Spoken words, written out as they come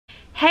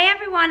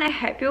everyone, I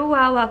hope you're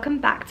well. Welcome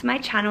back to my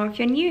channel. If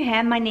you're new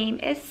here, my name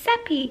is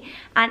Seppi,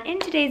 and in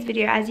today's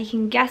video, as you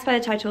can guess by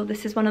the title,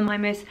 this is one of my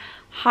most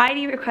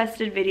highly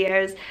requested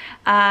videos.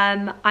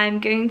 I'm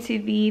going to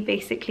be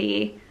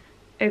basically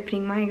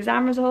opening my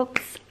exam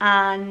results,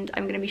 and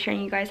I'm going to be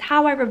showing you guys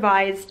how I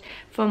revised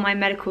for my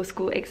medical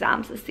school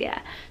exams this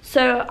year.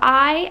 So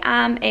I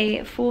am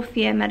a fourth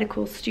year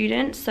medical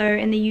student. So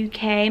in the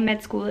UK,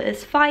 med school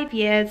is 5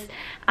 years,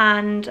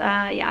 and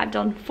yeah, I've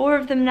done 4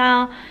 of them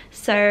now.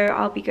 So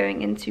I'll be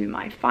going into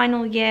my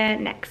final year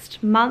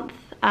next month,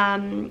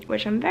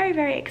 which I'm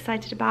very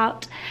excited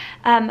about.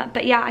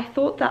 But yeah, I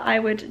thought that I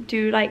would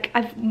do, like,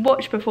 I've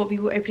watched before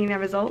people opening their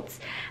results,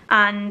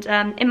 and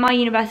in my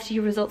university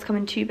results come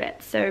in 2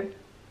 bits. So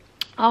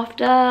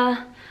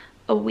after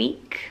a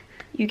week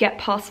you get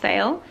pass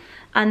fail,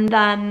 and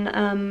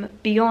then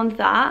beyond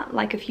that,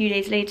 like a few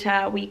days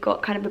later, we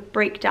got kind of a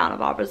breakdown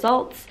of our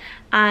results,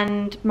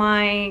 and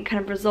my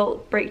kind of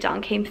result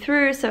breakdown came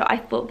through, so I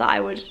thought that I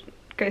would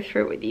go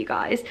through it with you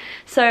guys.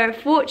 So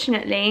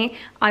fortunately,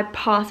 I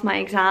passed my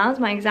exams.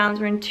 My exams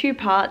were in 2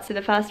 parts. So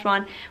the first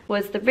one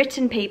was the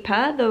written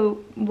paper, the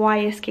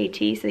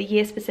YSKT, so the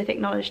year specific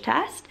knowledge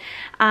test,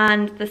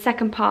 and the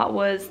second part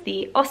was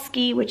the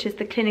OSCE, which is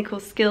the clinical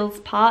skills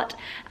part,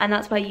 and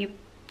that's where you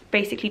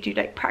basically do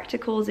like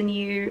practicals, and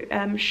you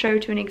show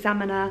to an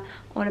examiner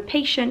on a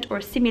patient or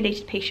a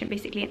simulated patient,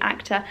 basically an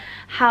actor,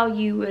 how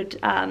you would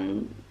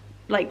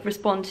like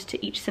respond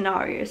to each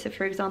scenario. So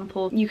for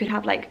example, you could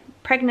have like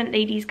pregnant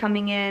ladies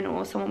coming in,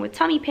 or someone with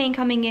tummy pain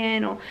coming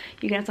in, or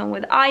you can have someone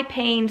with eye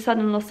pain,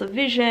 sudden loss of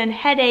vision,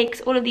 headaches,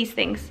 all of these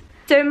things.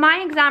 So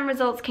my exam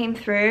results came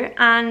through,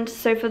 and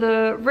so for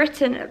the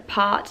written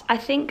part, I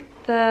think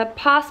the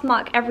pass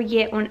mark every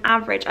year on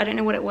average, I don't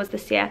know what it was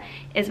this year,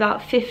 is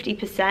about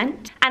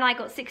 50%, and I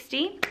got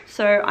 60,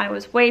 so I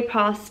was way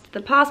past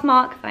the pass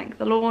mark, thank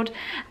the Lord.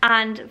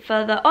 And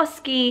for the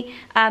OSCE,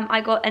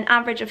 I got an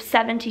average of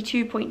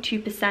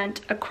 72.2%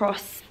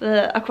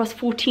 across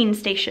 14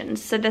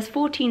 stations. So there's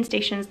 14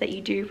 stations that you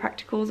do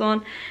practicals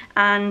on,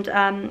 and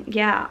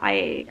yeah,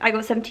 I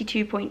got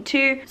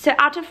 72.2. So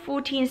out of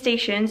 14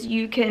 stations,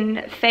 you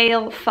can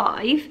fail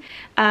 5,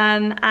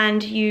 and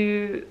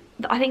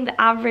I think the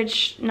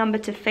average number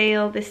to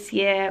fail this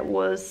year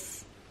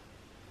was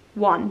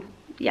 1,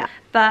 yeah.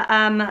 But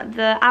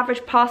the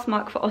average pass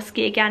mark for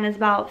OSCE again is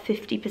about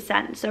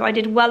 50%, so I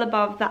did well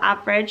above the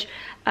average.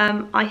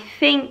 I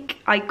think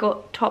I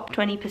got top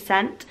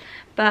 20%,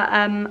 but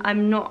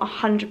I'm not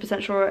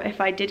 100% sure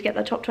if I did get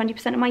the top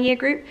 20% of my year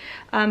group,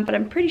 but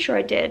I'm pretty sure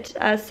I did.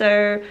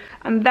 So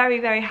I'm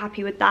very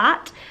happy with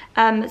that.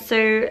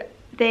 So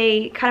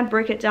they kind of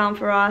broke it down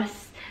for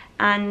us,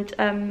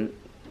 and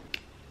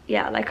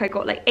yeah, like I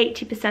got like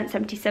 80%,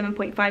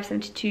 77.5,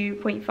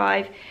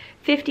 72.5,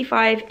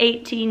 55,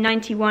 80,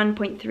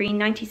 91.3,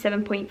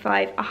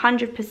 97.5,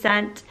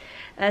 100%,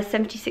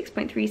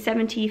 76.3,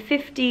 70,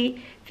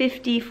 50,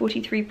 50,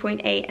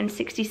 43.8, and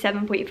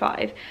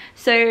 67.5.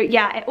 So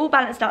yeah, it all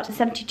balanced out to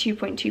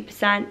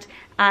 72.2%,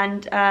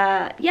 and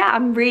yeah,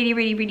 I'm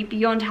really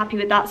beyond happy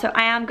with that. So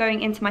I am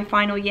going into my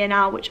final year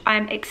now, which I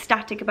am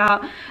ecstatic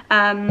about,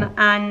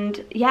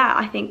 and yeah,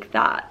 I think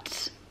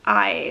that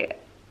I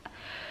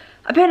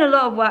put in a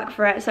lot of work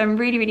for it, so I'm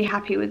really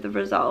happy with the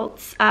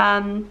results.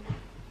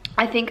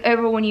 I think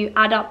overall, when you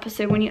add up,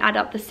 so when you add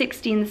up the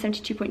 60 and the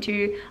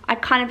 72.2, I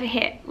kind of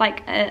hit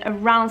like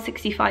around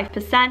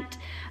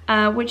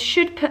 65%, which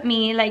should put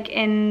me like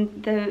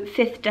in the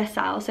 5th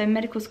decile. So in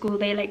medical school,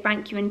 they like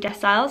rank you in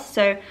deciles.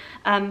 So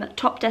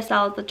top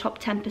decile is the top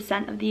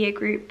 10% of the year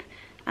group,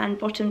 and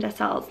bottom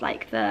decile is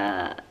like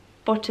the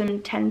bottom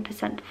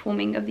 10%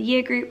 performing of the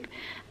year group.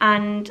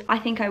 And I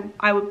think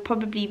I would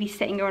probably be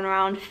sitting on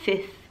around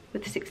 5th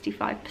with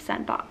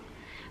 65%, but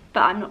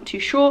I'm not too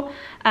sure,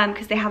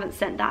 because they haven't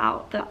sent that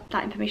out,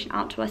 that information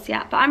out to us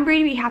yet. But I'm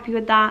really happy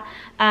with that.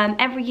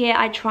 Every year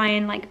I try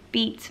and like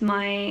beat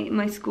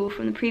my school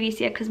from the previous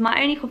year, because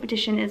my only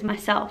competition is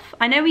myself.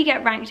 I know we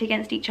get ranked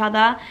against each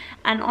other,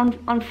 and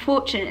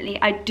unfortunately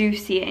I do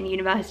see it in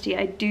university.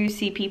 I do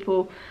see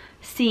people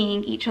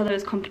seeing each other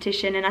as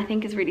competition, and I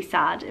think it's really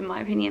sad, in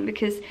my opinion,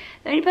 because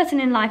the only person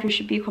in life who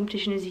should be a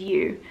competition is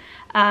you.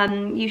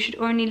 You should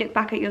only look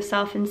back at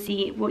yourself and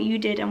see what you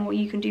did and what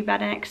you can do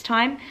better next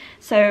time.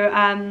 So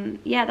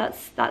yeah,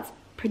 that's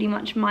pretty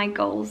much my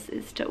goals,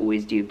 is to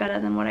always do better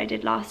than what I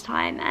did last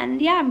time.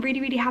 And yeah, I'm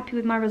really happy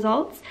with my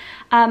results.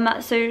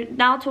 So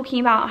now talking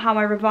about how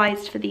I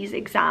revised for these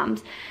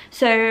exams.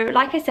 So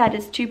like I said,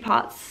 it's 2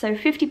 parts. So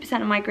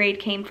 50% of my grade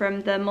came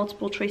from the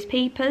multiple choice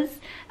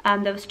papers.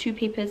 There was 2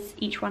 papers,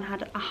 each one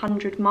had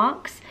 100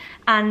 marks,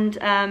 and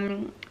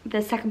the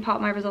second part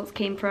of my results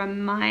came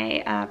from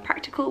my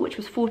practical, which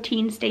was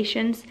 14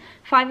 stations.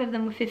 5 of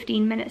them were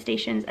 15-minute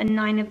stations, and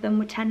 9 of them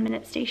were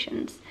 10-minute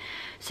stations.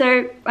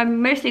 So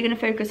I'm mostly going to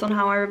focus on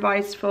how I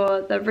revised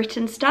for the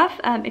written stuff.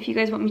 If you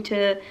guys want me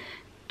to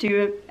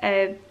do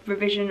a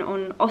revision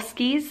on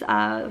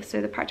OSCEs,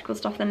 so the practical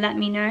stuff, then let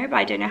me know. But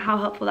I don't know how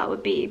helpful that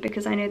would be,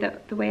 because I know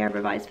that the way I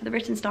revised for the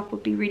written stuff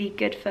would be really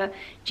good for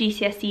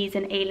GCSEs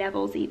and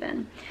A-levels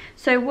even.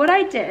 So what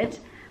I did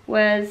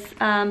was,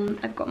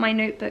 I've got my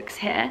notebooks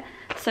here.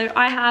 So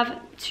I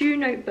have 2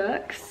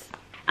 notebooks,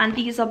 and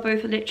these are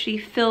both literally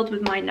filled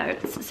with my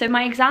notes. So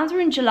my exams were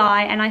in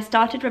July, and I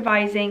started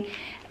revising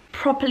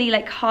properly,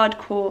 like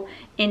hardcore,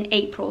 in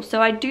April.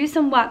 So I do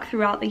some work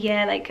throughout the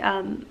year, like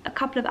a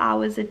couple of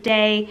hours a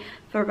day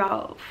for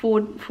about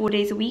four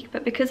days a week.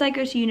 But because I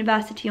go to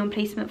university on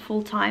placement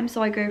full time,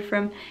 so I go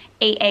from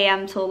 8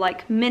 AM till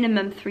like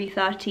minimum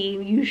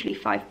 3:30, usually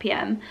 5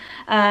 PM.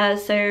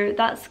 So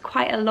that's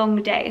quite a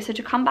long day. So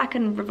to come back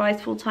and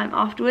revise full time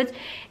afterwards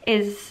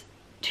is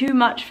too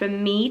much for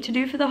me to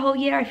do for the whole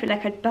year. I feel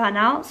like I'd burn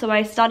out. So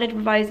I started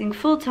revising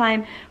full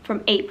time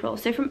from April.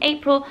 So from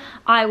April,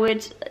 I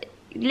would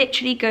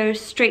literally go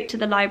straight to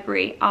the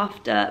library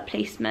after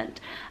placement,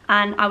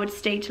 and I would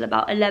stay till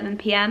about 11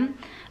 PM,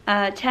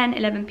 10,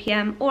 11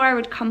 PM, or I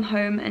would come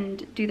home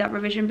and do that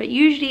revision. But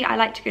usually I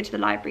like to go to the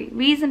library.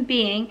 Reason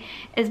being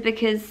is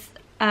because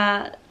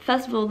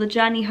first of all, the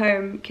journey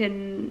home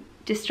can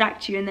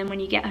distract you, and then when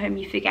you get home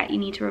you forget you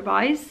need to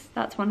revise.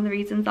 That's one of the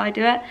reasons I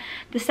do it.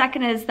 The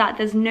second is that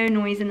there's no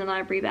noise in the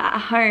library, but at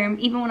home,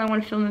 even when I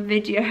want to film a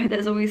video,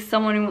 there's always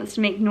someone who wants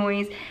to make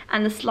noise,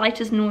 and the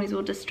slightest noise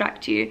will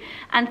distract you.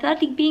 And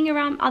thirdly, being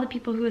around other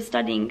people who are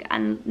studying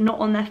and not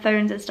on their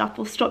phones and stuff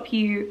will stop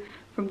you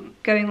from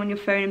going on your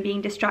phone and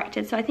being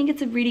distracted. So I think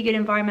it's a really good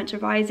environment to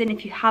revise in.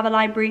 If you have a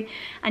library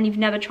and you've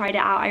never tried it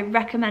out, I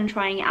recommend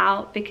trying it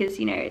out, because,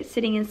 you know,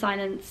 sitting in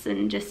silence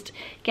and just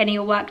getting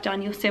your work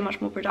done, you're so much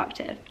more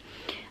productive.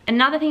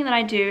 Another thing that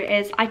I do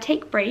is I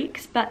take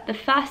breaks, but the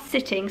first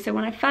sitting, so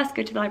when I first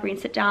go to the library and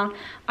sit down,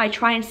 I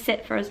try and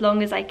sit for as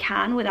long as I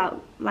can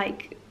without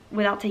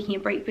taking a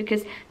break,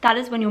 because that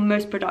is when you're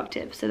most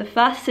productive. So the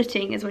first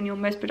sitting is when you're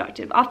most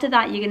productive. After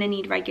that, you're going to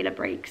need regular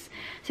breaks.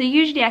 So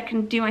usually I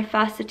can do my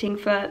first sitting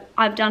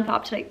I've done for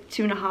up to like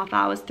 2.5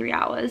 hours, 3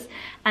 hours,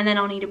 and then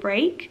I'll need a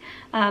break.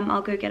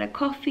 I'll go get a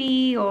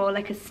coffee or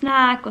like a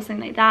snack or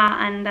something like that,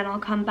 and then I'll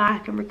come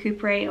back and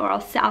recuperate, or I'll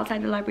sit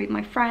outside the library with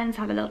my friends,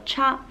 have a little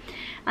chat.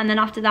 And then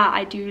after that,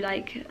 I do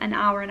like an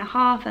hour and a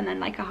half, and then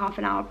like a half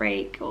an hour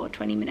break or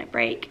 20-minute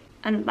break.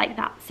 And like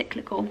that,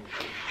 cyclical,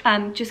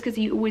 just because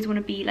you always want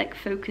to be like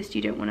focused.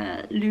 You don't want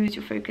to lose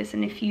your focus,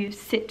 and if you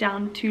sit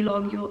down too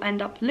long, you'll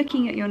end up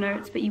looking at your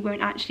notes, but you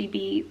won't actually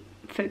be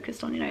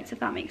focused on your notes, if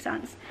that makes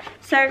sense.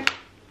 So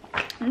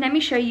let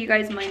me show you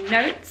guys my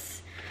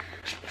notes.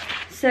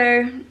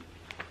 So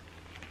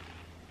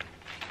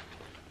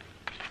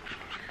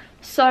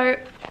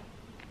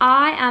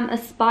I am a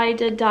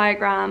spider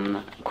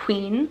diagram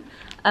queen.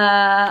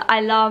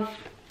 I love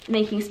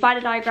making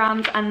spider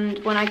diagrams, and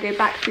when I go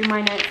back through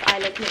my notes, I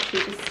like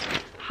literally just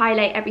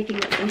highlight everything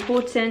that's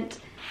important,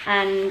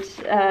 and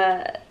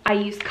I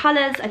use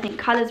colors. I think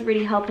colors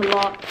really help a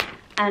lot,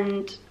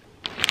 and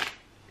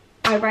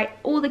I write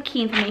all the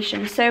key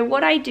information. So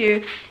what I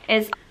do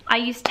is I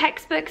use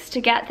textbooks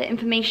to get the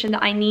information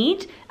that I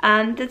need.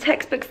 The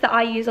textbooks that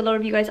I use, a lot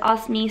of you guys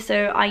ask me,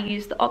 so I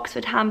use the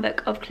Oxford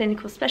Handbook of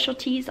Clinical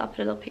Specialties. I'll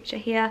put a little picture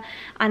here.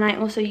 And I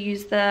also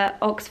use the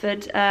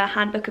Oxford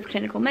Handbook of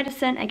Clinical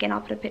Medicine. Again,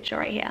 I'll put a picture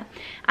right here.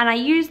 And I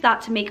use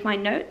that to make my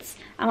notes.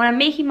 And when I'm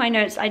making my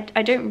notes, I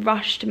don't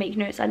rush to make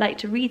notes. I like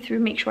to read through,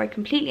 make sure I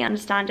completely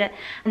understand it,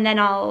 and then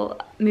I'll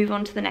move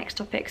on to the next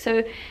topic.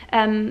 So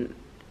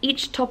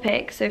each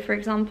topic, so for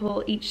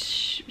example,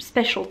 each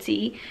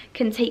specialty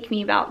can take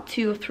me about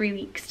 2 or 3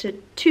 weeks to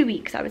 2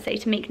 weeks, I would say,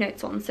 to make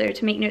notes on. So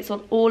to make notes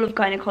on all of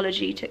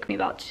gynecology took me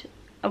about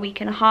a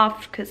week and a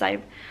half, because I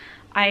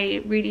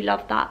really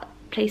loved that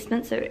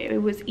placement, so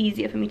it was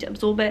easier for me to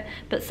absorb it.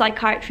 But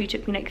psychiatry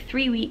took me like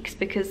 3 weeks,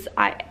 because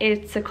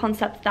it's a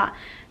concept that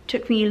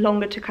took me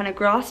longer to kind of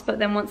grasp, but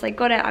then once I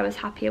got it, I was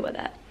happier with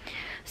it.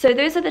 So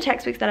those are the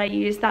textbooks that I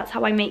use. That's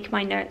how I make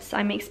my notes.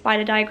 I make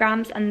spider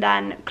diagrams, and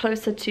then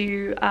closer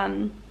to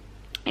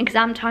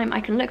exam time, I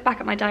can look back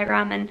at my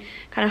diagram and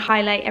kind of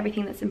highlight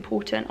everything that's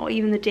important, or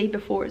even the day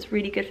before. It's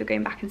really good for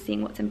going back and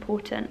seeing what's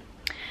important.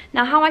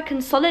 Now, how I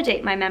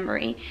consolidate my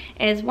memory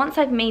is, once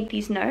I've made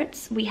these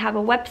notes, we have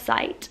a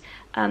website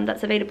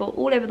that's available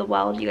all over the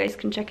world. You guys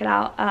can check it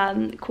out,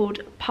 called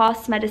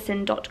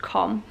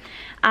passmedicine.com.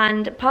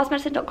 And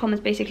passmedicine.com is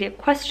basically a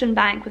question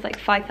bank with like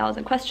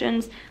 5,000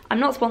 questions.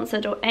 I'm not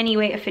sponsored or any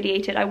way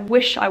affiliated. I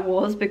wish I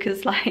was,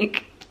 because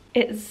like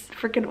it's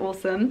freaking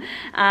awesome.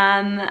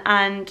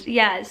 And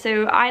yeah,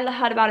 so I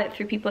heard about it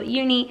through people at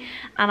uni,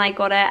 and I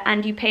got it.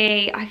 And you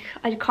pay, I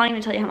can't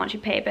even tell you how much you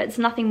pay, but it's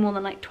nothing more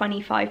than like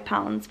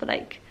 £25 for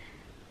like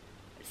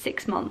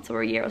 6 months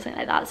or a year or something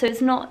like that. So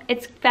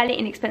it's fairly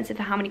inexpensive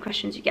for how many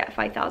questions you get,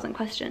 5,000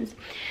 questions.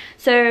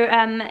 So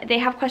they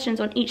have questions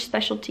on each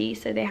specialty.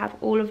 So they have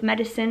all of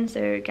medicine,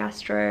 so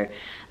gastro,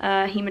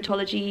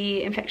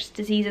 hematology, infectious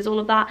diseases, all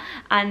of that,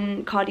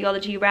 and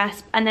cardiology,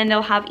 resp. And then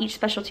they'll have each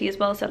specialty as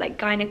well, so like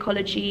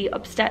gynecology,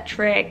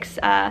 obstetrics,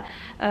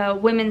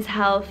 women's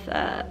health,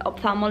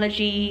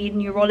 ophthalmology,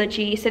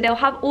 neurology. So they'll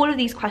have all of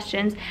these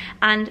questions,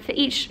 and for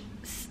each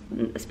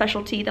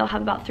specialty they'll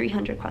have about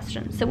 300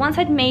 questions. So once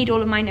I'd made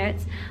all of my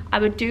notes, I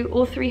would do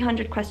all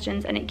 300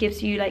 questions, and it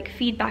gives you like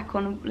feedback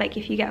on, like,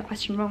 if you get a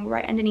question wrong,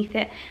 right underneath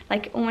it,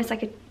 like almost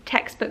like a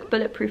textbook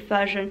bulletproof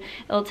version.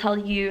 It'll tell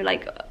you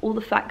like all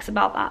the facts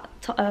about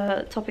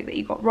that topic that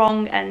you got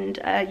wrong, and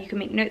you can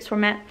make notes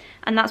from it,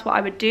 and that's what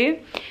I would do.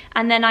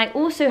 And then I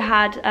also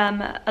had,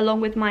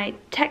 along with my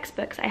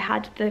textbooks, I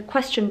had the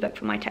question book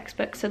for my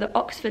textbooks, so the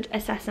Oxford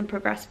Assess and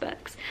Progress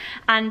books,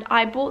 and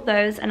I bought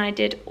those and I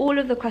did all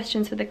of the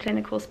questions for the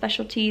clinical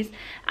specialties,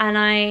 and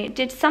I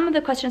did some of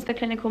the questions for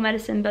clinical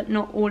medicine but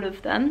not all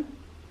of them,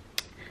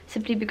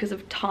 simply because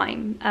of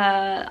time.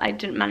 I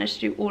didn't manage to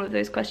do all of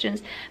those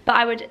questions,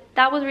 but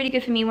that was really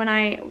good for me when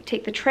I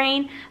take the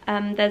train.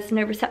 There's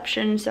no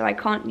reception, so I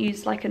can't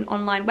use like an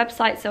online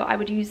website, so I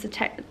would use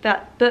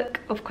that book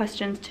of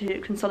questions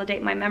to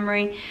consolidate my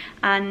memory.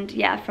 And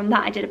yeah, from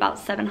that I did about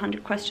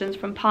 700 questions.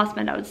 From past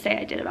med I would say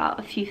I did about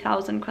a few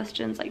thousand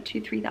questions, like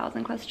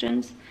 2,000-3,000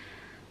 questions.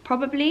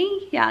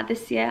 Probably, yeah,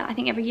 this year. I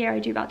think every year I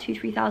do about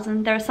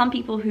 2,000-3,000. There are some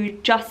people who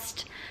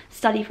just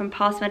study from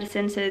past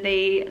medicine, so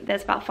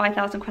there's about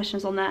 5,000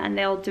 questions on there and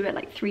they'll do it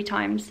like 3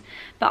 times.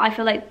 But I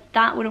feel like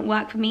that wouldn't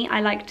work for me. I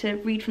like to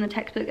read from the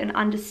textbook and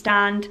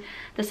understand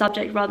the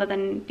subject rather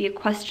than be a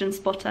question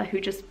spotter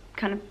who just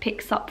kind of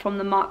picks up from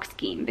the mark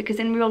scheme. Because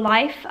in real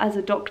life, as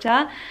a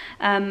doctor,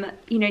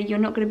 you know, you're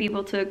not going to be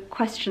able to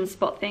question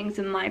spot things,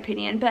 in my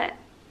opinion. But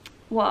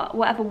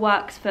whatever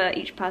works for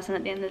each person,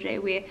 at the end of the day,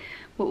 we're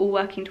all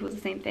working towards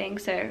the same thing.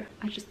 So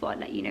I just thought I'd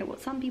let you know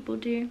what some people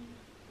do.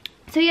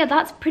 So yeah,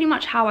 that's pretty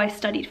much how I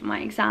studied for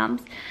my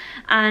exams.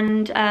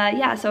 And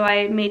yeah, so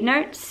I made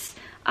notes.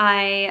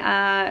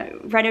 I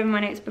read over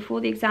my notes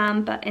before the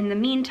exam, but in the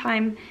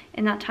meantime,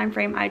 in that time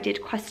frame, I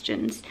did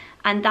questions,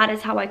 and that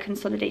is how I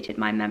consolidated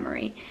my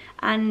memory.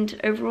 And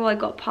overall I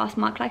got pass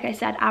mark. Like I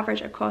said,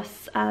 average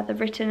across the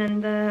written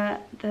and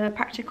the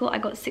practical, I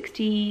got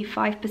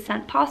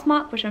 65% pass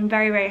mark, which I'm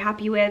very, very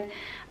happy with.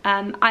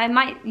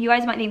 You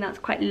guys might think that's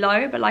quite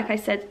low, but like I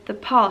said, the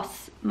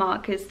pass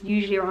mark is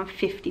usually around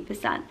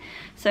 50%.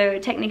 So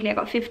technically I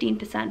got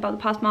 15% above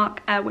the pass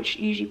mark, which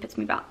usually puts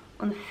me about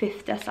on the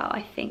 5th decile,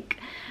 I think,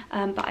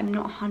 but I'm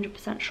not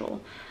 100% sure.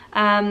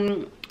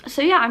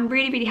 So yeah, I'm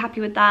really, really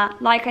happy with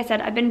that. Like I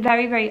said, I've been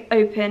very, very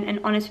open and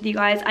honest with you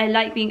guys. I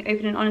like being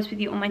open and honest with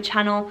you on my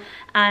channel,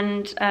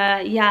 and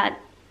yeah,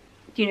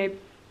 you know,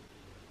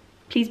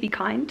 please be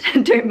kind.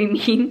 Don't be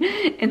mean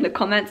in the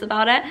comments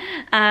about it.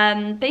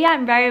 But yeah,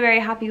 I'm very, very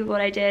happy with what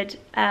I did.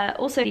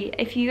 Also,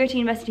 if you go to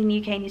university in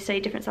the UK and you study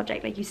a different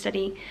subject, like you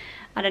study,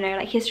 I don't know,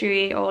 like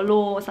history or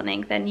law or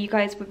something, then you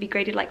guys would be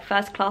graded like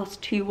first class,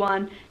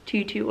 2-1,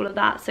 2-2, all of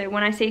that. So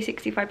when I say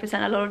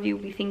 65%, a lot of you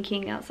will be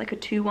thinking that's like a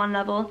 2-1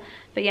 level.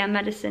 But yeah,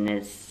 medicine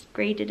is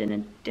graded in a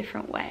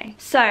different way.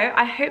 So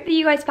I hope that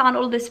you guys found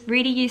all of this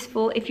really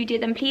useful. If you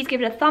did, then please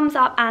give it a thumbs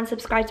up and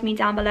subscribe to me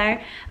down below.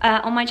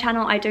 On my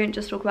channel, I don't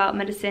just talk about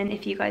medicine.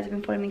 If you guys have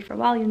been following me for a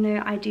while, you'll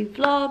know I do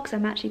vlogs.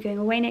 I'm actually going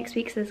away next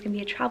week, so there's gonna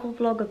be a travel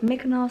vlog of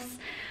Mykonos,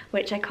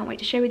 which I can't wait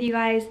to share with you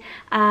guys.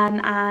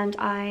 And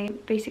I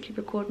basically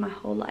record my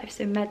whole life,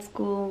 so med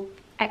school,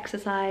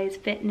 exercise,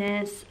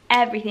 fitness,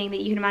 everything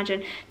that you can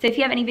imagine. So if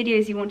you have any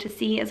videos you want to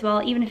see as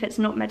well, even if it's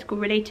not medical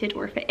related,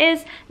 or if it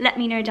is, let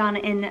me know down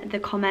in the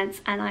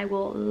comments and I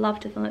will love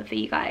to film it for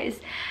you guys.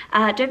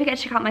 Don't forget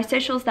to check out my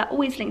socials. They're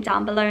always linked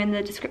down below in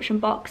the description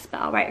box,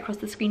 but I'll write across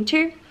the screen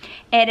too.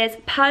 It is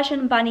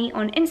Persian Bunny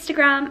on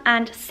Instagram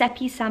and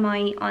Seppi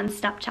Samai on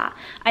Snapchat.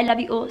 I love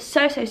you all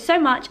so, so, so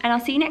much, and I'll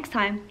see you next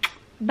time.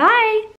 Bye!